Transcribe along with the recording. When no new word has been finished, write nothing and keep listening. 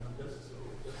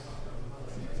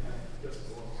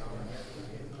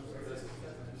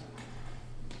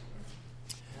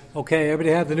Okay,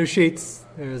 everybody have the new sheets.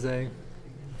 There's a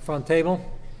front table.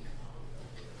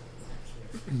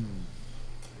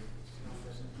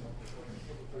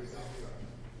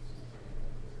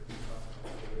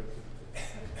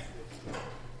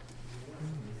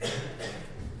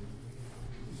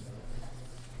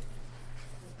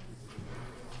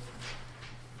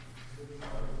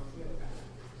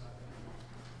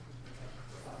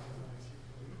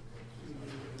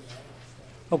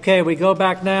 Okay, we go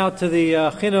back now to the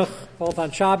Chinuch, both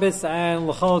on Shabbos and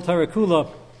L'chol Torah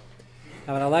Kula.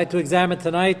 And what I'd like to examine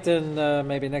tonight and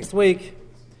maybe next week,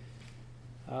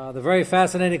 the very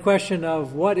fascinating question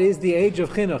of what is the age of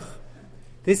Chinuch.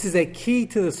 This is a key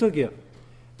to the sugya.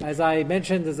 As I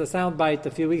mentioned as a soundbite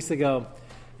a few weeks ago,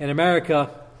 in America,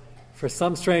 for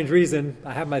some strange reason,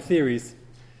 I have my theories,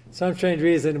 some strange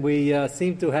reason we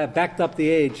seem to have backed up the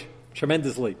age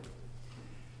tremendously.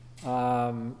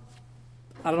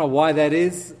 I don't know why that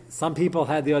is. Some people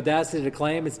had the audacity to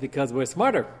claim it's because we're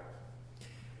smarter.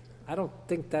 I don't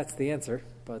think that's the answer,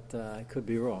 but I could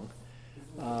be wrong.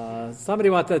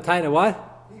 Somebody wanted to tie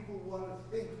what? People want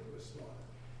to think we're smarter.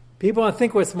 People want to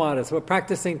think we're smarter, so we're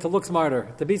practicing to look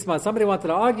smarter, to be smart. Somebody wanted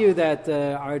to argue that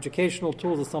our educational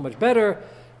tools are so much better,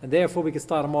 and therefore we can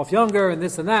start them off younger, and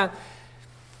this and that.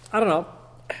 I don't know.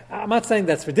 I'm not saying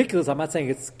that's ridiculous. I'm not saying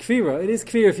it's kfira. It is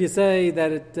kfira if you say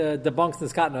that it debunks the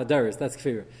Niskat Nadaris. That's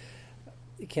kfira.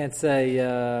 You can't say,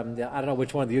 I don't know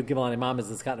which one of the Yud Gimel Imam is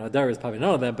Niskat Nadaris, probably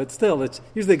none of them, but still, it's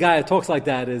usually the guy who talks like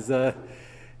that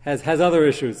has other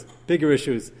issues, bigger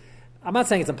issues. I'm not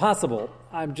saying it's impossible.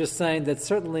 I'm just saying that's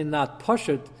certainly not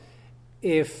pashut.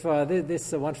 If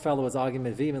this one fellow was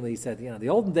arguing vehemently, he said, the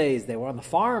olden days, they were on the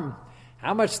farm.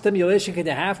 How much stimulation can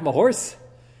you have from a horse?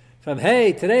 From,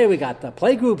 hey, today we got the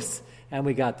play groups, and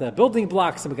we got the building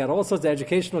blocks, and we got all sorts of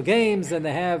educational games, and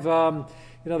they have,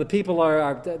 the people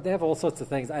they have all sorts of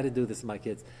things. I didn't do this with my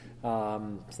kids,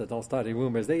 so don't start any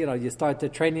rumors. You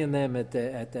start training them at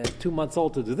 2 months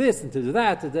old to do this and to do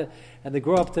that, and they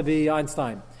grow up to be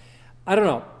Einstein. I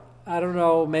don't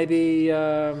know. Maybe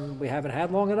we haven't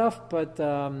had long enough, but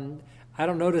I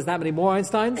don't know there's that many more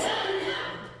Einsteins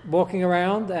walking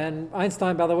around. And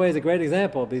Einstein, by the way, is a great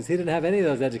example because he didn't have any of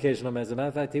those educational measures. As a matter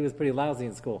of fact, he was pretty lousy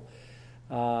in school,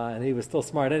 and he was still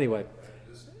smart anyway.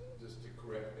 Just to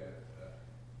correct that.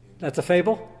 That's a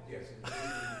fable? Yes.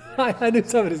 I knew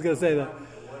somebody was going to say that.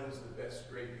 One is the best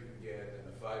grade you can get,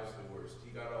 and the 5's the worst. He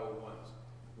got all ones.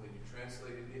 When you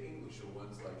translate it to English, a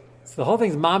one's like an F. So the whole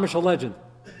thing's mamish a legend,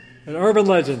 an urban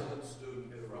legend.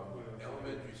 Student from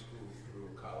elementary school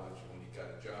through college when he got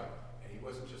a job, and he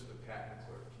wasn't just a patent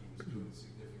clerk. He was doing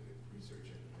significant research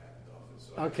in the patent office.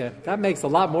 So Okay, that makes a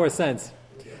lot more sense.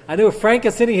 I knew if Frank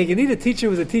is sitting here, you need a teacher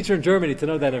who was a teacher in Germany to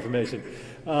know that information.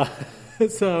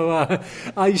 So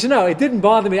you should know, it didn't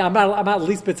bother me. I'm not the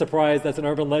least bit surprised that's an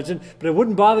urban legend, but it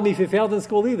wouldn't bother me if you failed in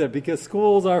school either, because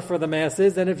schools are for the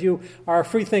masses, and if you are a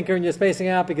free thinker and you're spacing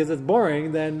out because it's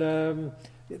boring, then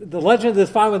the legend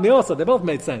is fine with me also. They both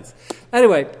made sense.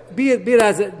 Anyway, be it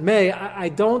as it may, I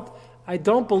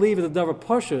don't believe in the Davar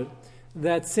Pashut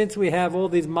that since we have all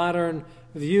these modern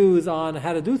views on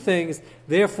how to do things,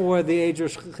 therefore the age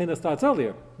of Chinuch starts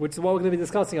earlier, which is what we're going to be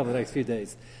discussing over the next few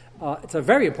days. It's a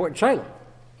very important shayla,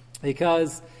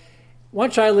 because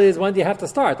one shayla is, when do you have to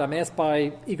start? I'm asked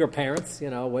by eager parents,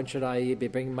 when should I be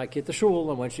bringing my kid to shul,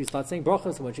 and when should you start saying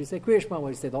brachas, and when should you say Kriya Shema, and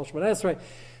when should you say the Ol Shemot Esrei.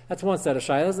 That's one set of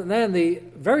shaylas. And then the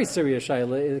very serious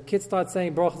shayla is the kid starts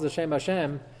saying brachas Hashem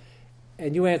Hashem,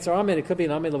 and you answer Amen. It could be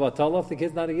an Amen Levatala if the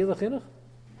kid's not a Yidduch Chinuch.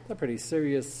 A pretty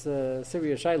serious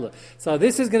shayla. So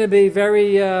this is going to be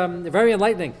very, very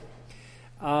enlightening.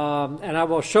 And I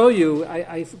will show you,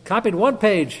 I copied one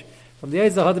page from the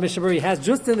Eiz Zahad Mishnah Berurah. He has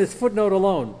just in this footnote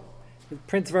alone, it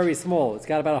prints very small, it's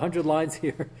got about 100 lines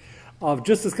here, of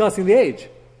just discussing the age.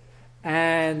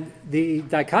 And the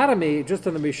dichotomy, just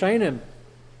in the Rishonim,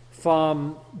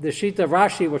 from the Shita of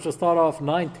Rashi, which will start off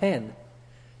 9-10,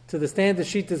 to the standard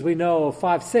Shitas we know of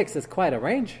 5-6, is quite a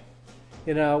range.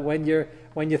 When you're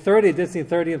 30, this between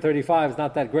 30 and 35 is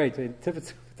not that great.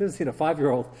 Difference between a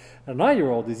 5-year-old and a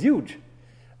 9-year-old is huge.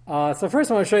 So first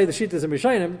I want to show you the Shittas and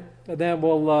Rishonim, and then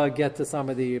we'll get to some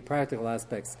of the practical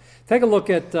aspects. Take a look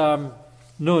at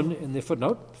Nun in the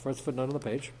footnote, first footnote on the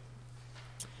page.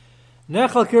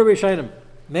 Nechal Kir Rishonim,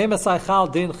 Me'masai Chal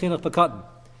Din Chinuch B'Katan.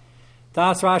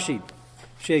 Das Rashi,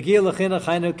 She'egia L'Chinuch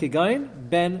Hainu Kigayin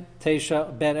Ben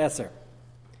Teisha Ben Eser.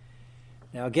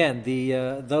 Now again,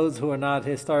 those who are not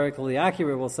historically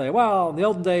accurate will say, well, in the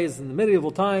olden days, in the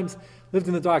medieval times, lived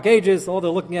in the Dark Ages, all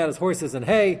they're looking at is horses and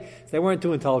hay, so they weren't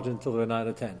too intelligent until they were 9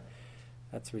 or 10.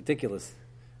 That's ridiculous.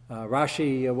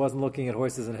 Rashi wasn't looking at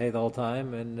horses and hay the whole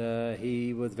time, and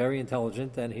he was very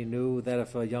intelligent, and he knew that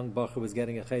if a young bacher was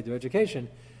getting a cheder education,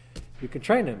 you can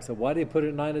train him. So why do you put it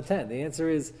at 9 or 10? The answer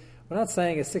is, we're not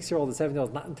saying a 6-year-old or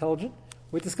 7-year-old is not intelligent.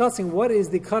 We're discussing what is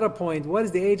the cut-off point, what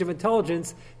is the age of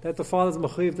intelligence that the father's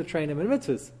mechuyev to train him in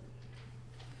mitzvahs.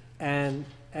 And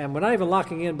we're not even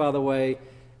locking in, by the way, it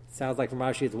sounds like from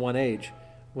Rashi it's one age.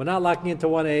 We're not locking into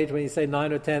one age. When you say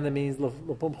 9 or 10, that means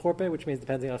l'pum chorpe, which means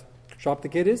depending on how sharp the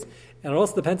kid is. And it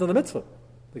also depends on the mitzvah.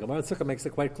 The Gemara in Sukkah makes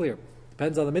it quite clear.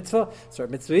 Depends on the mitzvah.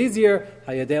 Certain mitzvah easier.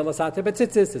 Hayadei l'sate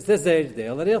betzitzis is this age.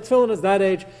 De'el l'nir tefillin is that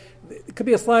age. It could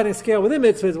be a sliding scale within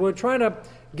mitzvahs. We're trying to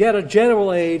get a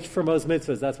general age for most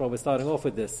mitzvahs. That's why we're starting off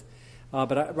with this.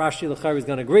 But Rashi L'chari is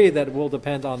going to agree that it will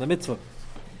depend on the mitzvah.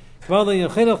 This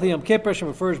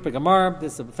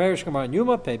is a Farish Gemara in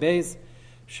Yuma, Pei Beis,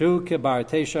 Shu Kebar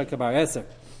Teisha Kebar Eser.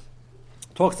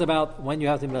 Talks about when you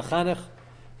have to be mechanech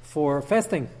for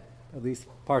fasting, at least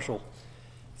partial.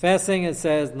 Fasting, it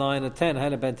says 9 or 10.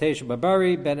 Hana ben Teisha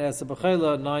Babari, ben Eser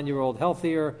B'chela, 9-year-old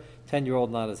healthier,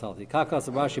 10-year-old not as healthy. Kakas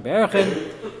of Rashi Be'erchen,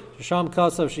 Shasham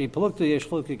Kasav Shi Peluktu Yesh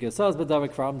Chluki Gesaz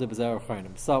B'davik Fram De B'zer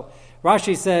Chaynim. So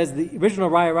Rashi says the original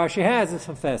raya Rashi has is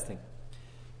from fasting.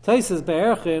 Taisus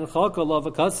Be'erchen Chalko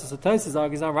Lova Kasav. So Taisus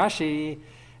argues on Rashi,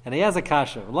 and he has a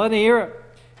kasha. Let me hear it.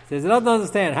 He says he doesn't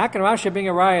understand. How can Rashi bring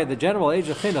a raya, the general age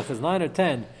of chinuch is 9 or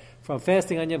 10, from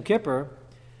fasting on Yom Kippur,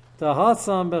 to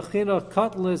Hassam Bechinuch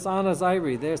Katlis Anas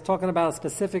Iri? They're talking about a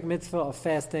specific mitzvah of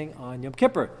fasting on Yom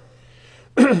Kippur.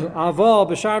 Aval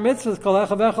b'shar mitzvahs kol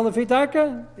echa v'echa lefi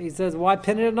darka. He says, why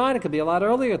pin it at 9? It could be a lot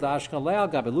earlier. The Ashkan Leal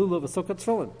Gabelulu v'sukkah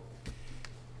tefillin.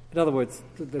 In other words,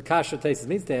 the kasha Taisus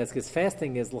means to ask is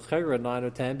fasting is l'chera 9 or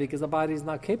 10 because the body is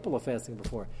not capable of fasting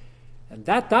before, and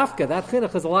that dafka, that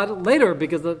chinuch is a lot later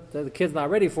because the kid's not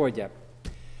ready for it yet.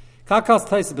 Kakas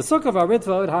Taisus b'sukkah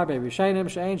v'aritva od harbe rishenim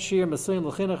she'ein shir mesuyin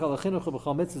l'chinuch al l'chinuch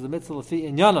b'chol mitzvahs the mitzvah lefi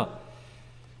inyana.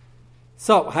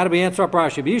 So, how do we answer up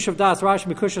Rashi? B'yishav das Rashi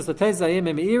mikushas l'teiz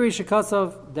zayim me'iri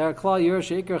shekasav der klal yer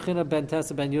she'ikar china ben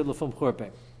tesa ben yud l'fum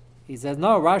chorpe. He says,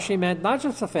 no, Rashi meant not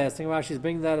just for fasting. Rashi's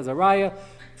bringing that as a raya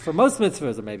for most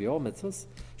mitzvahs, or maybe all mitzvahs.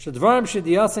 Shadvarim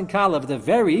shediyasin kalav, the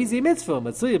very easy mitzvah.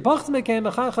 Matsuya bachs mekem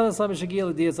mechachal sam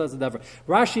shagil diyas asadavra.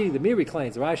 Rashi, the Miri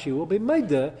claims, Rashi will be made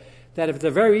that if it's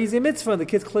a very easy mitzvah and the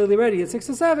kid's clearly ready at 6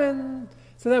 or 7,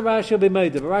 so then Rashi will be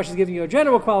made. But Rashi's giving you a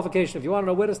general qualification. If you want to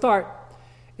know where to start,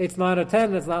 it's 9 or 10,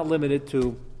 and it's not limited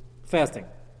to fasting.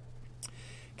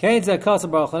 Kain zeh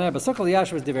kasam baruch laneh b'sukal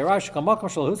yashav is divrei Rashi kamakom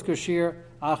shel husker shir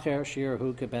acher shir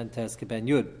hu keben tes keben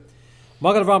yud.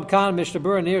 Magad Avram Khan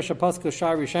Mishnah near Shapasku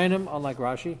Shar Rishenim, unlike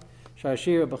Rashi, Shar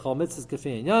Shir b'chol mitzvahs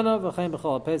kefi inyana v'chein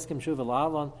b'chol apeskim shuv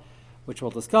v'la'alon, which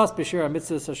we'll discuss. B'shir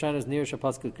mitzvahs Hashem is near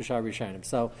Shapasku Shar Rishenim.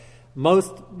 So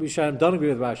most Rishenim don't agree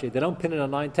with Rashi. They don't pin it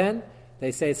on 9-10.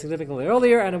 They say significantly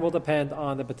earlier, and it will depend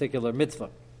on the particular mitzvah.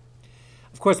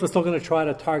 Of course, we're still going to try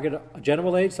to target a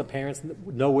general age, so parents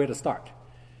know where to start.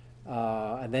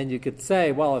 And then you could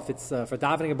say, well, if it's for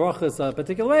davening a brachas a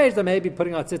particular age, then maybe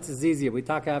putting on tzitzis is easier. We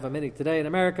talk have a minute today in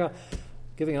America,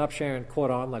 giving an upsharing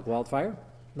caught on like wildfire.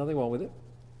 Nothing wrong with it.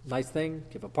 Nice thing.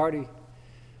 Give a party.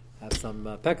 Have some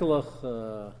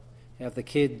pekelach. Have the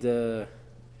kid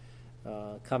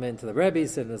come into the Rebbe,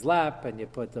 sit in his lap, and you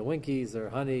put the winkies or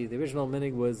honey. The original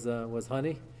minig was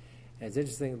honey. And it's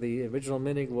interesting, the original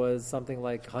minig was something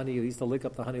like honey. You used to lick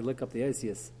up the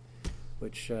Osius,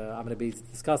 which I'm going to be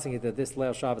discussing either this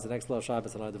Leil Shabbos, the next Leil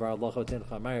Shabbos, and Devar Locho Tin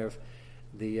Chamayev,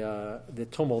 the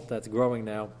tumult that's growing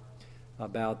now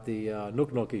about the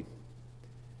Nuknuki.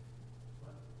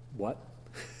 What?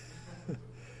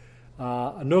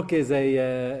 A Nook is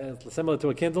similar to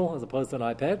a Kindle as opposed to an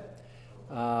iPad,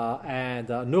 and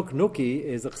Nuknuki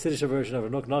is a Chassidish version of a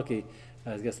Nuknuki,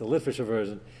 I guess the Litvisher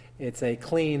version. It's a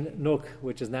clean Nook,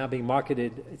 which is now being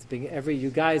marketed. It's being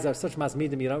you guys are such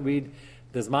masmidim, you don't read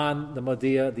the Zman, the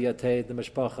Modia, the Atei, the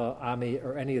Mishpacha, Ami,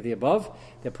 or any of the above.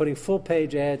 They're putting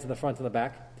full-page ads in the front and the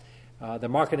back. They're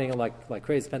marketing like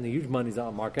crazy, spending huge monies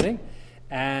on marketing.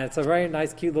 And it's a very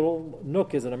nice, cute little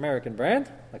Nook is an American brand,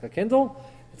 like a Kindle.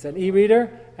 It's an e-reader,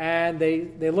 and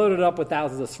they load it up with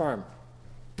thousands of sperm,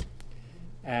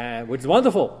 which is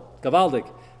wonderful, gavaldik.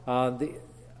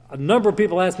 A number of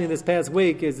people asked me this past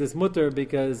week, is this mutter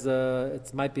because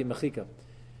it might be mechika.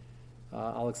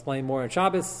 I'll explain more on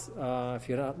Shabbos. If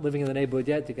you're not living in the neighborhood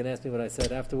yet, you can ask me what I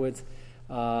said afterwards.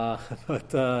 But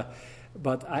the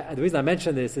reason I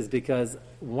mention this is because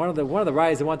one of the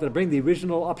rayas I wanted to bring the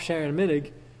original upshare and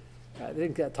minig, I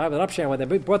think at the time of the upsharing, when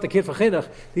they brought the kid for chinuch,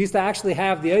 they used to actually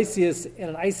have the isis in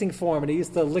an icing form, and he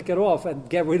used to lick it off and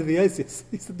get rid of the isis.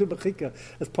 He used to do mechika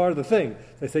as part of the thing.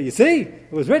 They say, you see,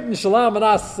 it was written shalom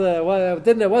anas, it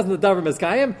wasn't the davar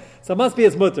miskayim, so it must be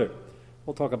his mutter.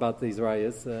 We'll talk about these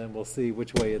rayas, and we'll see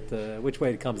which way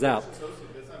it comes out.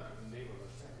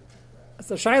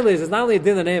 So Shaila is not only a din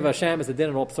in the name of Hashem, it's a din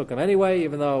in all Pesukim anyway,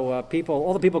 even though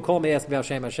all the people call me asking about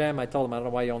Shem Hashem. I told them, I don't know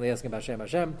why you're only asking about Shem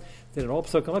Hashem. Din in all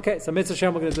Pesukim. Okay, so Mitzvah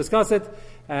Hashem, we're going to discuss it.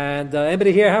 And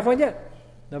anybody here have one yet?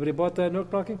 Nobody bought the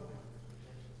Nuk Blocking?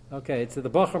 Okay, it's the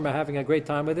Bachram are having a great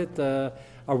time with it. A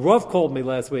Rav called me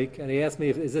last week, and he asked me,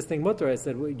 is this thing mutter? I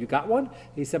said, well, you got one?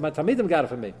 He said, my Talmidim got it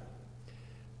for me.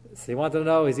 So he wanted to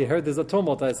know, has he heard there's a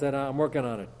tumult? I said, I'm working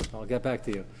on it. I'll get back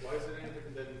to you. Why is it any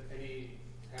different than any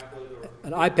tablet or...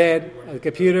 An iPad, a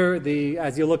computer,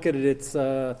 as you look at it, it's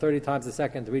 30 times a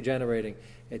second regenerating.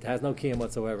 It has no keying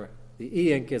whatsoever. The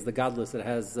e-ink is the godless. It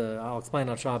has, I'll explain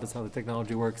on Shabbos how the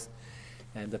technology works.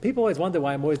 And people always wonder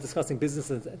why I'm always discussing business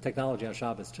and technology on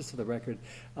Shabbos, just for the record.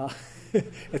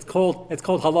 It's called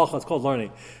halacha, it's called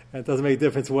learning. And it doesn't make a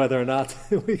difference whether or not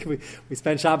we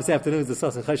spend Shabbos afternoons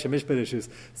discussing Chesed Mishpat issues.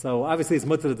 So obviously it's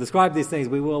mutter to describe these things.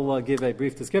 We will give a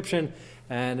brief description,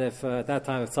 and if at that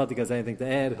time if Tzaddik has anything to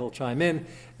add, he'll chime in,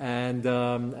 and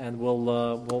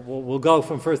we'll go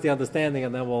from first the understanding,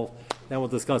 and then we'll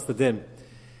discuss the din.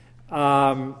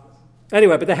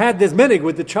 Anyway, but they had this minig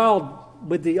with the child,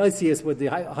 with the isis, with the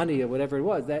honey, or whatever it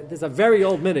was. There's a very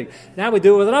old minig. Now we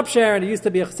do it with an upshare, and it used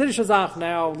to be a chassidish azach.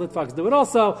 Now Litvaks do it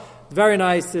also. Very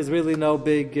nice. There's really no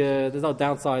big. There's no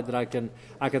downside that I can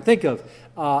think of.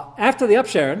 After the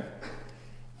upsharing,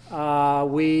 the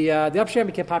upsharing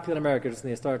became popular in America, just in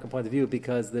the historical point of view,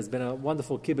 because there's been a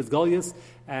wonderful kibbutz Goliath,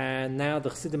 and now the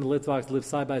Chassidim and Litvaks live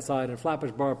side by side in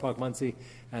Flatbush, Borough Park, Monsey,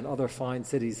 and other fine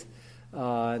cities.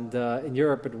 And in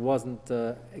Europe, it wasn't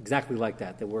exactly like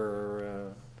that. There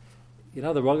were, the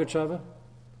Rogatchover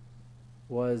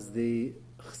was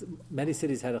many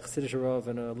cities had a Chassidish Rav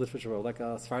and a Litvish Rav, like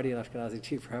a Sephardi and Ashkenazi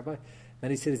chief rabbi.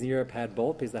 Many cities in Europe had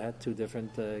both because they had two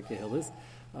different Gehillas.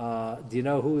 Do you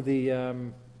know who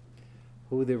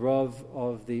the Rav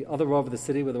of the other Rav of the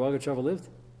city where the Rogatchover lived?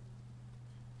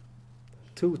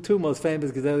 Two most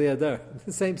famous Gedolei Adar,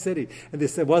 the same city, and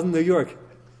this it wasn't New York.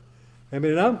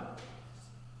 Anybody know?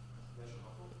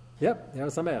 Yep, Yar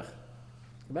Sameach.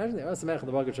 Imagine Yar Sameach and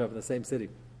the Rogatchover in the same city.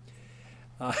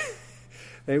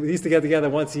 They used to get together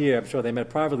once a year. I'm sure they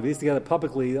met privately. They used to get together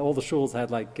publicly. All the shuls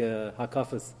had like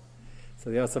hakafas.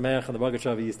 So the Yar Sameach and the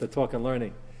Rogatchover used to talk and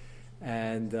learning.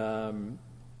 And the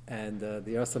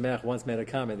Yar Sameach once made a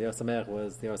comment. The Yar Sameach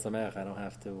was the Yar Sameach. I don't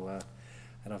have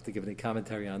to give any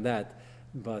commentary on that.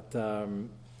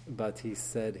 But he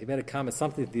said he made a comment,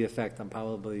 something to the effect. I'm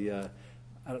probably.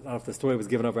 I don't know if the story was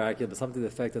given over accurate, but something to the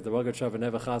effect that the Rogatchover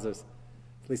never chazars.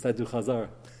 At least I do chazar.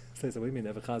 So I said, what do you mean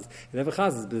never chazars? He never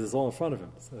chazars because it's all in front of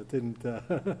him. So it didn't.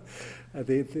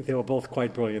 They were both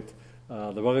quite brilliant.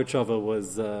 The Rogatchover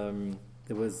was.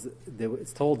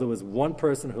 It's told there was one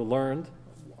person who learned.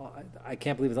 I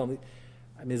can't believe it's only.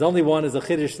 I mean, there's only one is a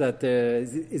chiddush that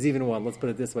is even one. Let's put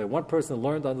it this way: one person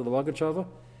learned under the Rogatchover,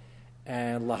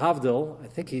 and lahavdil. I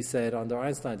think he said under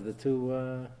Einstein. The two.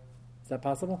 Is that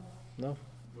possible? No.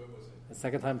 What was it? The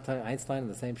second time Einstein in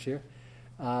the same shir.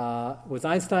 Was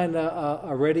Einstein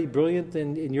already brilliant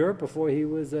in Europe before he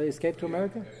was escaped to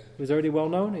America? He was already well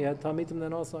known. He had Talmidim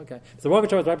then also. Okay, so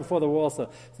Rogatchover was right before the war also.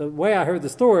 So the way I heard the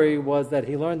story was that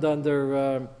he learned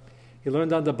under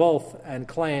both and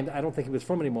claimed. I don't think he was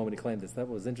from anymore when he claimed this. That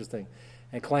was interesting,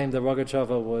 and claimed that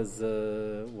Rogatchover was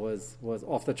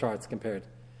off the charts compared.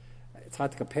 It's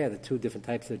hard to compare the two different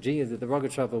types of genius. The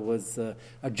Rogatchover was a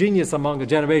genius among a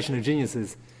generation of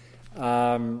geniuses.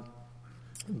 Anyway,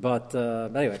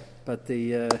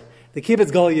 the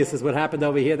kibbutz Goliath is what happened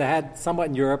over here. They had somewhat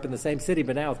in Europe in the same city,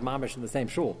 but now it's mamish in the same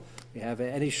shul. You have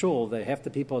any shul, half the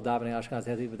people are davening Ashkenaz,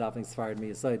 half the people are davening Sephardi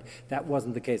Miyasod. That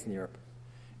wasn't the case in Europe.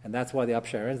 And that's why the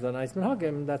upsharins, the nice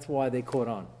minhagim, that's why they caught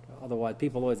on. Otherwise,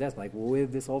 people always ask, like, where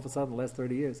did this all of a sudden in the last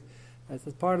 30 years?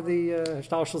 It's part of the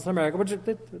Shtalshus in America, which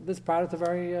this product is a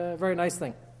very, very nice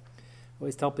thing. I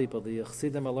always tell people the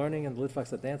Chassidim are learning and the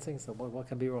Litvaks are dancing, so what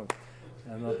can be wrong?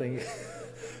 And nothing,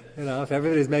 if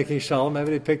everybody's making shalom,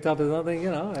 everybody picked up, there's nothing,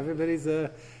 everybody's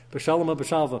b'shalom or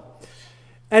b'shalva.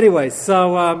 Anyway,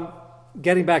 so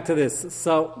getting back to this.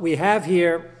 So we have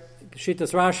here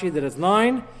Shitas Rashi that is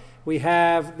 9. We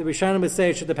have the Rishonim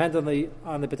say it should depend on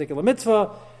the particular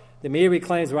mitzvah. The Meiri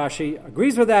claims Rashi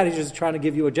agrees with that. He's just trying to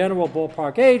give you a general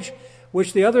ballpark age,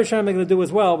 which the other Rishonim are going to do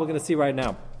as well. We're going to see right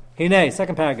now. Hine,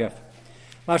 second paragraph.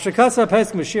 Mashrakasa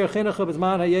pesach Mashiach chinuch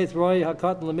b'zman hayetz roi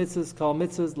hakatan lemitzvos kol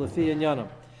mitzvos lefi inyanam.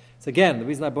 So again, the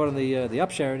reason I brought on the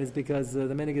upsharing is because the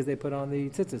minig is they put on the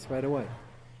tzitzis right away.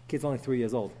 Kid's only 3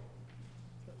 years old.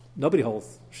 Nobody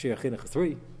holds shir chinuch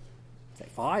 3. Say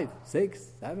 5, 6,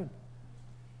 7.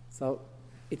 So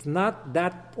it's not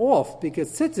that off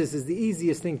because tzitzis is the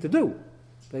easiest thing to do.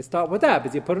 They start with that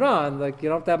because you put it on, like you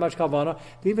don't have that much kavanah.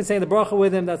 They even saying the bracha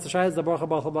with him, that's the shayas, the bracha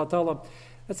b'chol b'atolam.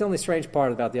 That's the only strange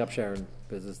part about the upsharing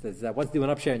business. Is that once you do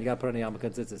an upsharing, you got to put on the yarmulke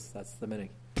and tzitzis. That's the minig.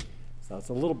 So it's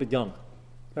a little bit young,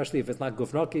 especially if it's not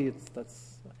gufnaki.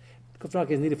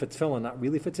 Gufnaki is needed for tefillin, not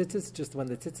really for tzitzis. Just when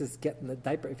the tzitzis get in the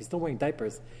diaper, if you're still wearing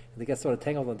diapers and they get sort of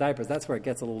tangled in the diapers, that's where it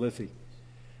gets a little iffy.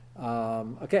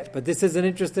 Okay, but this is an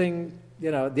interesting, the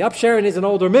upsharing is an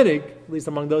older minig, at least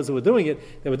among those who were doing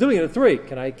it. They were doing it at 3.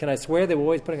 Can I swear they were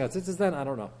always putting on tzitzis then? I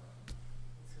don't know.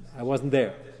 I wasn't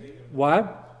there. Why?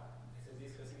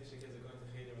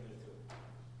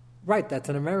 Right, that's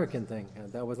an American thing.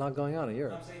 That was not going on in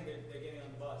Europe. I'm saying they're getting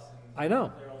on the bus. I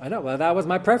know. Well, that was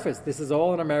my preface. This is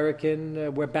all an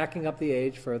American. We're backing up the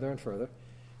age further and further.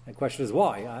 The question is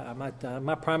why. I'm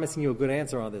not promising you a good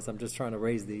answer on this. I'm just trying to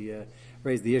raise the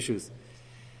issues.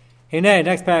 Hey,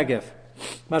 next paragraph.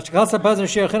 Mashtakasa President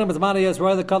Shir Chinuch is Mani Yes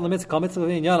Roy the Kat Lemitzvah Kal Mitzvah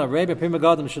Inyana Rebbe Prima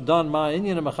Gadim Shadon Ma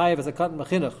Inyan and Machayev as a Kat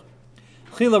Mechinuch.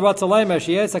 Chila Ratzalaimer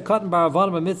She Yes a Kat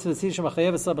Baravan Mitzvah Sisha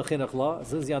Machayev as a Bechinuch Law. As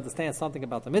soon as you understand something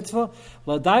about the mitzvah,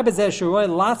 Lo Dai Bezeh Shiroi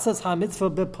Latzas Ha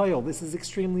Mitzvah Bepoyol. This is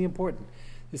extremely important.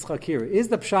 This Chakira is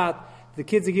the pshat. The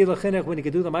kid's a Gila Chinuch when he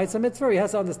can do the Maisa Mitzvah, he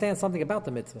has to understand something about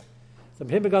the mitzvah. So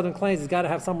Prima Gadim claims he's got to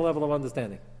have some level of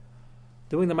understanding.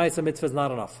 Doing the Maisa Mitzvah is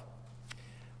not enough.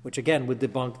 Which again would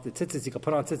debunk the tzitzis. You can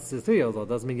put on tzitzis at 3 years old.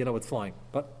 Doesn't mean you know what's flying.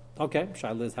 But okay,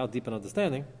 Shaila is how deep an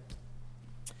understanding.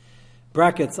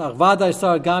 Brackets. Achvada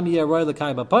sar gam yeroy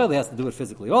l'kaima poil. He has to do it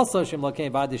physically. Also, shem lokein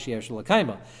vadish yesh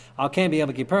l'kaima. Al kain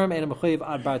b'yom kippurim ein mechuyev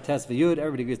ad bar tes v'yud.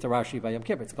 Everybody agrees to Rashi by Yom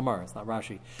Kippur. It's Gemara. It's not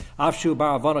Rashi. Afshu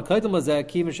bar avona koydem lazeh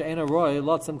kivin she'ena roy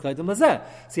lotzim koydem lazeh.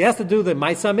 So he has to do the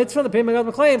Maisa Mitzvah. The Pri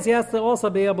Megadim claims he has to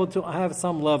also be able to have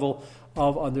some level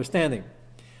of understanding.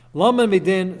 Laman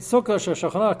midin sukkah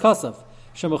sheshachana kasav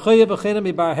shemechuyev b'chinam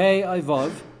ibar hey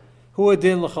ayvav hu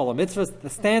adin l'chol mitzvahs. The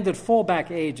standard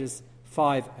fallback age is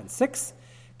 5 and 6.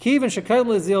 Kivin shekayim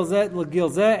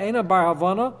l'gilzeh ena bar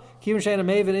havana. Kivin she'ena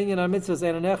mevin inyan ha-mitzvahs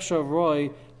ena nechshav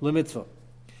roy l'mitzvah.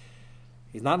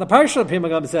 He's not in the parsha. Pri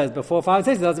Megadim says before 5 and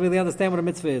 6 he doesn't really understand what a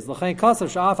mitzvah is. L'chein kasav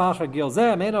she'af achar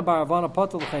gilzeh ena bar havana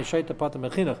potel l'chein sheita potel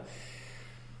mechinuch.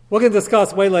 We're going to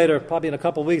discuss way later, probably in a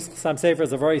couple of weeks. Sam Sefer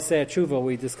is a very sad tshuva.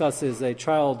 We discusses a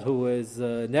child who is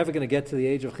never going to get to the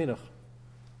age of chinuch.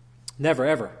 Never,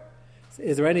 ever.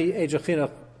 Is there any age of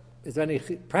chinuch? Is there any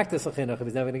practice of chinuch if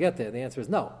he's never going to get there? The answer is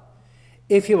no.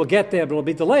 If he will get there but it will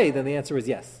be delayed, then the answer is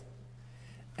yes.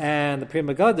 And the Pri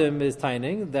Megadim is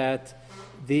tining that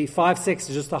the 5, 6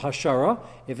 is just a hashara.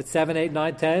 If it's 7, 8,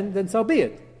 9, 10, then so be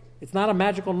it. It's not a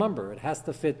magical number. It has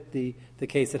to fit the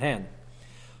case at hand.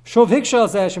 Shov Hikshal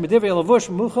says Shemedivrei Lavush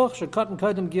Muchach Shekatan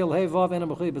Kodim Gil Hevav Ena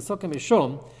Mechuyev Besukkah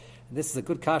Mishum. This is a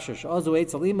good kasha. She'azu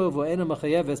Eitz Alimu V'Ena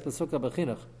Mechayeves Besukkah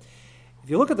Bechinuch. If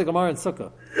you look at the Gemara in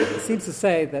Sukkah, it seems to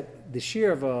say that the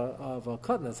shear of a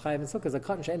cotton that's chayav in Sukkah is a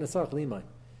cotton she'ena sarach limay.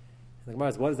 The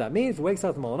Gemara says, what does that mean? If he wakes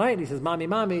up in the middle of the night and he says, "Mommy,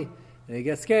 mommy," and he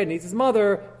gets scared and needs his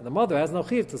mother, and the mother has no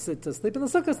chiv to sleep in the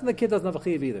Sukkah, and the kid doesn't have a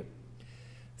chiv either.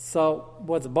 So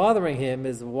what's bothering him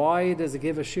is why does it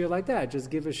give a shear like that?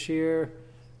 Just give a shear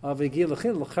of a gil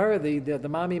chinuch. The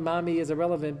mommy is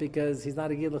irrelevant because he's not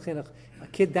a gil chinuch. A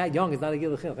kid that young is not a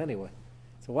gil chinuch anyway.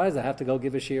 So why does it have to go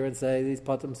give a shear and say these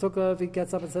patim sukkah? If he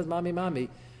gets up and says mommy,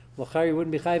 l'chari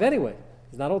wouldn't be chayiv anyway.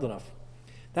 He's not old enough.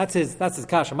 That's his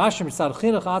kasha.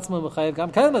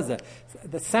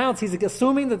 The sounds he's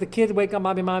assuming that the kid wake up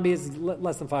mommy is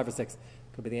less than 5 or 6.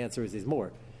 Could be the answer is he's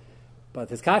more. But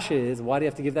his kasha is why do you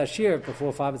have to give that shear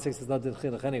before 5 and 6 is not din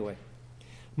chinuch anyway?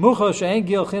 So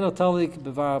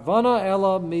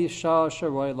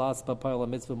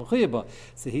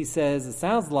he says it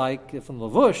sounds like from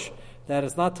Lavush that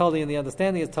it's not totally in the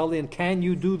understanding, it's totally in can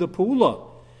you do the pula?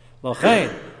 A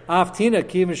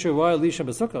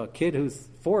kid who's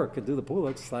 4 could do the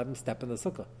pula, just have him step in the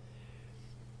sukkah.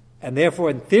 And therefore,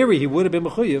 in theory, he would have been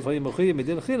mechuyev, and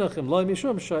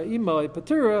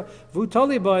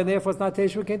therefore it's not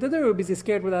teishu came to do because he's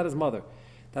scared without his mother.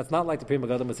 That's not like the Pri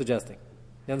Megadim is suggesting.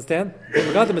 You understand? Pri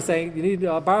Megadim is saying you need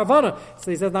baravana. So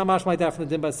he says not much like that from the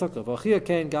din by sukkah. V'chiyah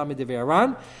kein gami devei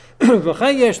aran.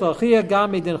 V'chein yesh l'chiyah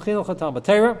gami din chinuch hatam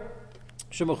b'teira.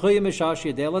 Shemechuyah mishash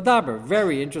yedei l'daber.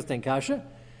 Very interesting kasha.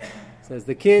 Says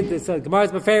the kid. It says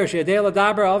Gemara's beferish yedei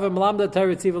l'daber avim lamda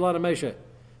teira tziv l'ana Moshe.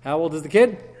 How old is the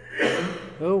kid?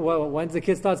 When does the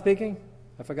kid start speaking?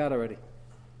 I forgot already.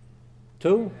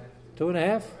 2,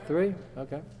 2.5, 3.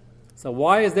 Okay. So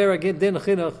why is there a din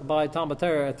chinuch by Talmud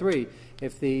Torah at 3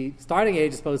 if the starting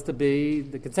age is supposed to be,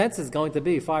 the consensus is going to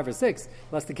be 5 or 6,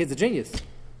 unless the kid's a genius?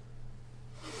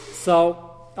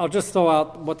 So I'll just throw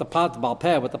out what the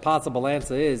possible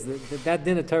answer is. That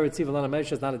din of Torah Tziva Lana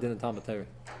Moshe is not a din of Talmud Torah.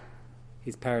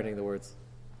 He's parroting the words.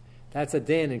 That's a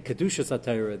din in Kedusha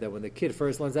Torah, that when the kid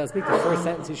first learns how to speak, the first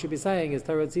sentence he should be saying is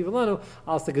Torah Tziva Lanu,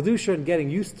 as the Kedusha, and getting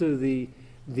used to the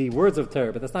words of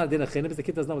Torah. But that's not a din of chinuch because the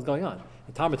kid doesn't know what's going on.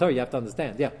 In Talmud Torah, you have to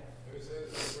understand. Yeah.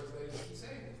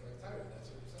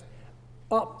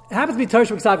 Well, it happens to be Torah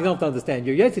Shabbat you don't have to understand.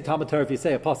 You're Yetzi Talmud Torah if you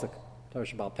say a pasuk. Torah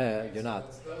Shabbat Peh, you're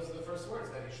not. Those are the first words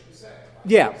that he should be saying.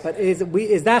 Yeah, but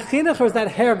is that chinuch or is that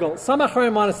hergel? Some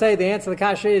acharim want to say the answer to the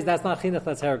kasha is that's not chinuch,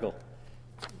 that's hergel.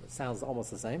 It sounds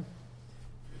almost the same.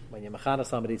 When you're mechana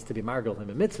somebody, it's to be margel him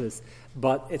in mitzvahs,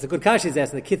 but it's a good kasha. He's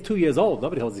asking the kid 2 years old.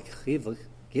 Nobody holds the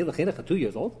chinuch at 2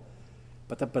 years old.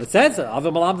 But it says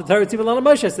Avim Malam the Torah Tziva Lana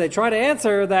Moshe. So they try to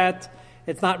answer that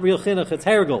it's not real chinuch, it's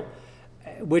hergel,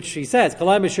 which he says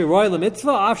Kalai Mishur Roy LeMitzvah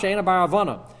Av She'ena Bar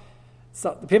Avana.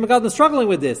 So the Pri Megadim is struggling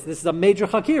with this. This is a major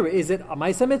chakira. Is it a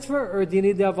Maisa mitzvah or do you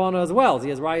need the Avana as well? He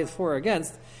has rayas for or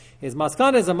against. His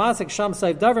maskana is a masik sham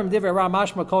saif davrim divrei ra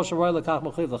mashma kol sharoy lekach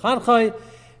mechiv lechanchai,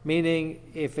 meaning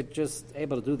if it just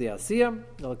able to do the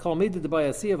asiyah, kol midah by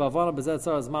asiyah v'avana b'zet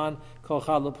tzar zman kol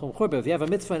chad l'pchum churba. If you have a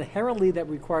mitzvah inherently that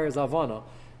requires avana,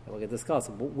 and we're going to discuss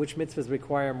which mitzvahs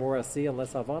require more asiyah and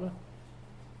less avana.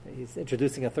 He's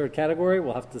introducing a third category.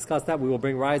 We'll have to discuss that. We will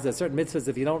bring rise to certain mitzvahs.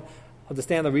 If you don't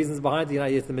understand the reasons behind it, you're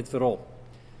not used to the mitzvah at all.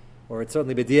 Or it's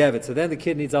certainly b'di'evet. So then the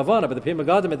kid needs avana. But the Pri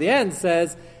Megadim at the end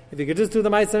says, if you could just do the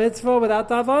Ma'aseh Mitzvah without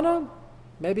the avana,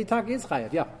 maybe Taki is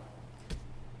chayav. Yeah. I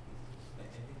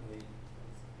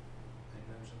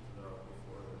mentioned to the Rav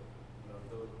before that Rav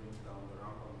Dawid brings down the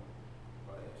Rambam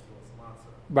by Yeshua's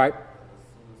matzah. Right. That as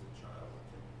soon as a child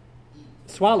can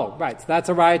eat. Swallow. Right. So that's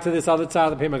a right to this other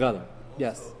side of the Pri Megadim.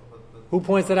 Yes. Who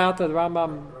points it out to the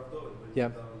Rambam? Rav Dawid brings Yeah.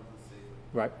 it down and say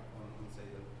that. Right.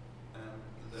 And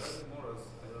the other Moras,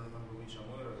 I don't remember which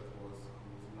Amora it was,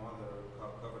 whose mother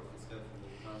covered his head from the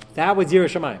time. That was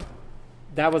Yerushalayim.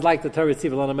 That was like the Torah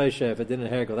Tziva Lana Moshe if it didn't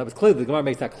hergel. That was clear. The Gemara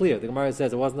makes that clear. The Gemara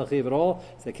says it wasn't a chiv at all.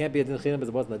 So it can't be a din chinuch because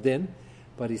it wasn't a din.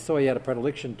 But he saw he had a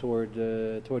predilection toward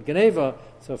Geneva,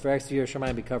 so for extra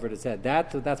Yerushalayim he covered his head.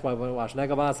 That's why we wash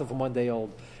negavasa from 1 day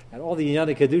old. And all the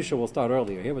Yinyan Kedusha will start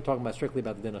earlier. Here we're talking about strictly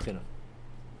about the din of chinuch.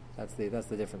 That's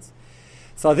the difference.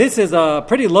 So this is a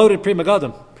pretty loaded Pri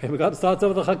Megadim. Pri Megadim starts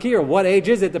over the Chakir. What age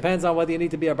is it? Depends on whether you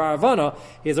need to be a Bar Avana.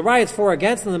 He has a riot for or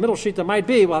against, and the middle sheet there might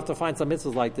be. We'll have to find some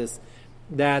mitzvahs like this.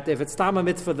 That if it's Tama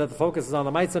mitzvah that the focus is on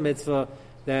the Maisa mitzvah,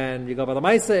 then you go by the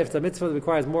Maisa. If the mitzvah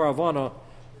requires more Avana,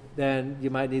 then you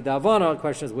might need the Avana. The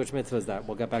question is which mitzvah is that?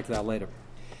 We'll get back to that later.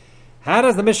 How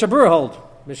does the Mishnah Berurah hold?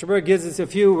 Mishnah Berurah gives us a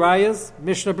few rayas.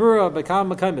 Mishnah Berurah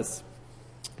Bekam Mekaimis.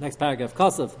 Next paragraph.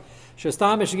 Kasav.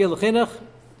 Shestam Mishigil Chinuch.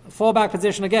 Fallback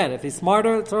position again. If he's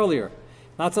smarter, it's earlier.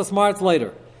 Not so smart, it's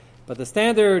later. But the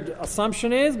standard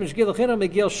assumption is Mishigil Chinuch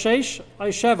Megil Sheish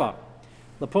Sheva.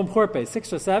 Lapum Chorpe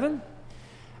 6 or 7.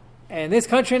 And in this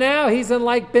country now, he's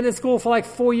been in school for like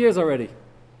 4 years already.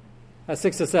 At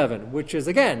 6 or 7, which is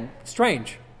again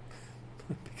strange.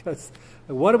 Because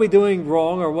what are we doing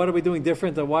wrong or what are we doing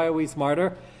different or why are we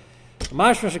smarter?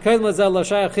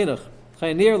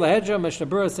 Chaynir lahedra Mishnah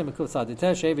Berurah simikuf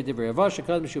saditesh evi divrei avash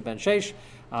shekad mishu ben sheish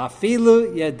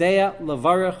afilu yadea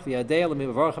levarach v'yadea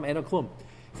lemivarachim eno klum.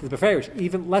 It's beferish.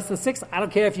 Even less than 6, I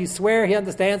don't care if you swear he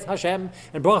understands Hashem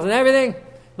and brachas and everything.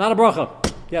 Not a bracha.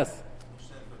 Yes.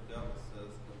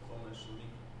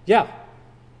 Yeah.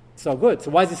 So good.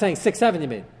 So why is he saying 6, 7? You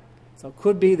mean? So it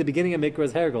could be the beginning of Mikra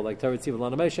is hergel, like Torah Tziva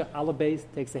Lana Moshe. Aleph Beis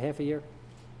takes a half a year.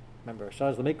 Remember,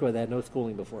 Shalosh Mikra, they had no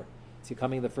schooling before. So you're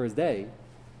coming the first day.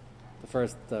 The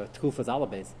first Tkufa is Aleph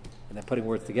Beis, and then putting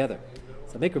words together.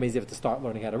 So Mikra means you have to start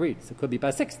learning how to read. So it could be by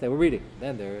 6 they were reading.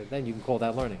 Then you can call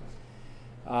that learning.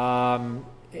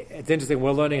 It's interesting.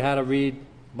 We're learning how to read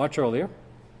much earlier.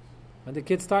 When do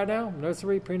kids start now?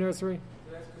 Nursery, pre-nursery.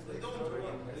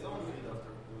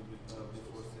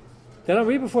 They don't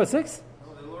read before 6.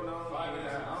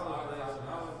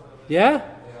 Yeah.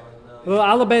 Well,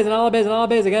 Aleph Beis and Aleph Beis and Aleph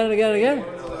Beis again and again and again.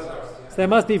 So they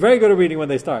must be very good at reading when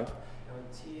they start.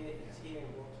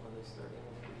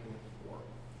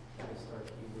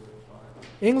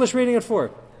 English reading at 4.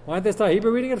 Why don't they start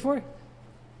Hebrew reading at 4? I don't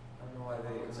know why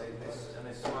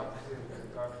they swapped to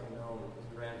Darfino.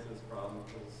 Ran into this problem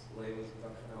because Leah was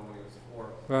Darfino when he was 4.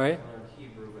 Right. He learned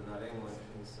Hebrew but not English,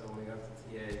 and so when he got to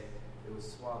TA, it was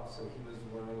swapped. So he was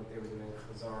learning what they were doing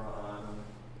Chazara on.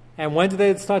 And when do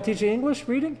they start teaching English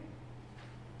reading?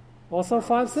 Also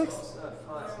 5, 6?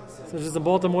 So just in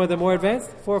Baltimore they're more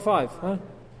advanced? 4 or 5, huh?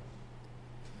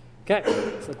 Okay,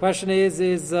 so the question is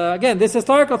again, this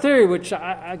historical theory, which,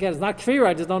 again, is not clear,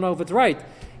 I just don't know if it's right.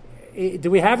 Do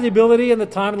we have the ability and the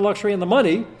time and the luxury and the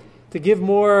money to give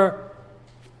more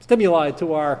stimuli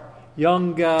to our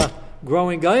young,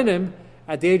 growing Gainim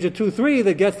at the age of 2-3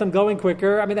 that gets them going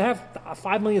quicker? I mean, they have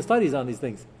 5 million studies on these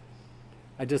things.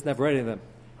 I just never read any of them.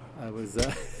 I was,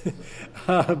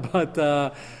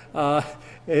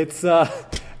 it's,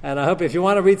 and I hope if you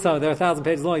want to read some, they're 1,000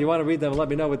 pages long. You want to read them and let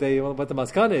me know what the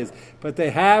maskana is. But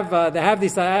they have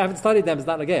these. I haven't studied them. It's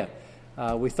not Nagaya.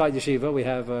 We start yeshiva. We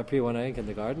have pre-1A in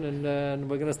kindergarten, and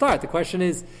we're going to start. The question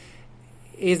is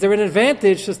there an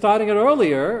advantage to starting it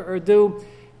earlier, or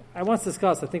I once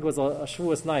discussed, I think it was a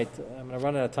Shavuos night. I'm going to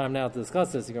run out of time now to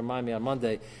discuss this. You can remind me on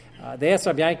Monday. They asked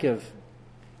Rabbi Yankiv,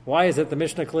 why is it the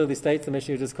Mishnah clearly states, the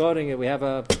Mishnah you're just quoting it, we have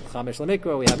a Chamish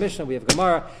Lamikra, we have Mishnah, we have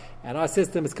Gemara, and our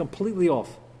system is completely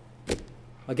off.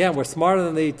 Again, we're smarter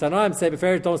than the Tanaim, say,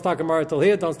 don't start Gemara till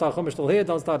here, don't start Chumash till here,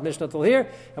 don't start Mishnah till here,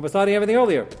 and we're starting everything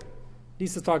earlier. They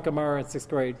used to start Gemara in 6th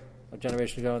grade, a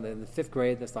generation ago, and in the 5th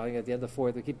grade, they're starting at the end of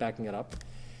 4th, we keep backing it up.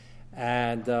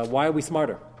 And why are we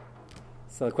smarter?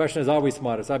 So the question is, are we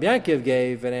smarter? So Rabbi Yankiv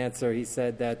gave an answer. He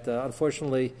said that,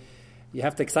 unfortunately, you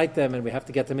have to excite them, and we have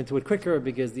to get them into it quicker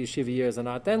because the yeshiva years are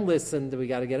not endless, and we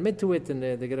got to get them into it, and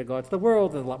they're going to go out to the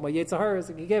world, and a lot more Yetzer Haras.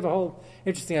 He gave a whole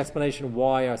interesting explanation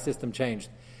why our system changed.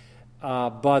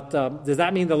 But does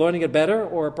that mean they're learning it better?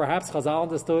 Or perhaps Chazal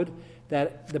understood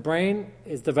that the brain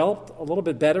is developed a little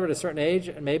bit better at a certain age,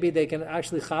 and maybe they can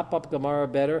actually chop up Gemara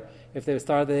better if they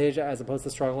start at the age as opposed to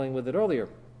struggling with it earlier.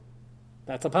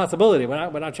 That's a possibility.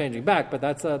 We're not changing back, but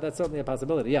that's certainly a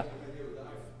possibility. Yeah.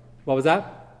 What was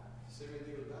that?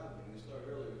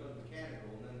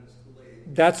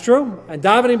 That's true. And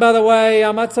davening, by the way,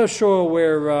 I'm not so sure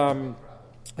where,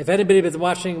 if anybody has been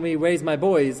watching me raise my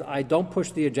boys, I don't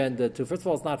push the agenda to, first of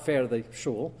all, it's not fair to the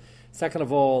shul. Second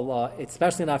of all, it's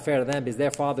especially not fair to them because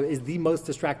their father is the most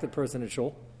distracted person in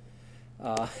shul.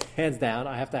 Hands down.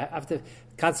 I have to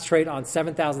concentrate on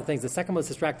 7,000 things. The second most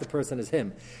distracted person is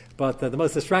him. But the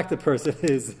most distracted person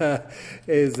is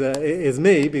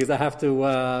me because I have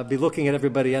to be looking at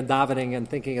everybody and davening and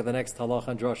thinking of the next halach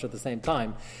and drush at the same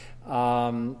time.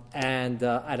 And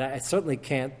I certainly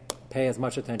can't pay as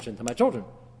much attention to my children.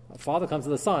 A father comes to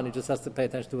the son, he just has to pay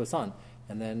attention to his son.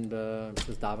 And then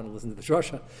just daven and listen to the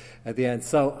drosha at the end.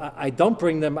 So I don't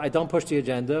push the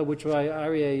agenda, which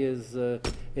Aryeh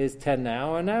is 10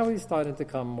 now, and now he's starting to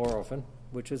come more often,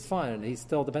 which is fine. And he's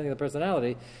still, depending on the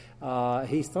personality,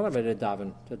 he's still not ready to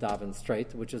daven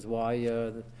straight, which is why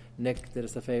Nick did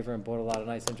us a favor and bought a lot of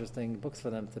nice, interesting books for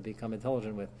them to become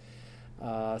intelligent with.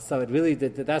 So it really,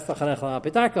 that's the Chanech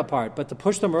Pitaka part. But to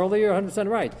push them earlier, 100%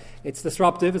 right. It's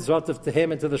disruptive. It's disruptive to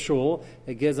him and to the shul.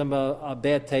 It gives them a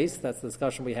bad taste. That's the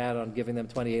discussion we had on giving them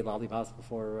 28 lollipops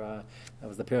before, that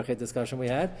was the Pirkei discussion we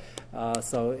had.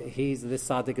 So this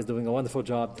tzaddik is doing a wonderful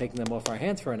job taking them off our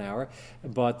hands for an hour.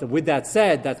 But with that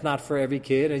said, that's not for every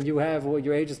kid. And you have,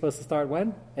 your age is supposed to start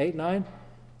when? 8, 9,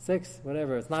 6,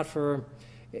 whatever. It's not for,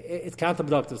 it's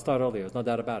counterproductive to start earlier. There's no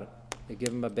doubt about it. You give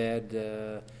them a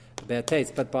bad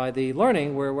taste, but by the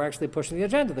learning, we're actually pushing the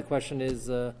agenda. The question is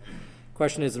at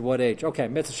what age? Okay,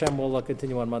 Mitzvah Shem will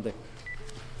continue on Monday.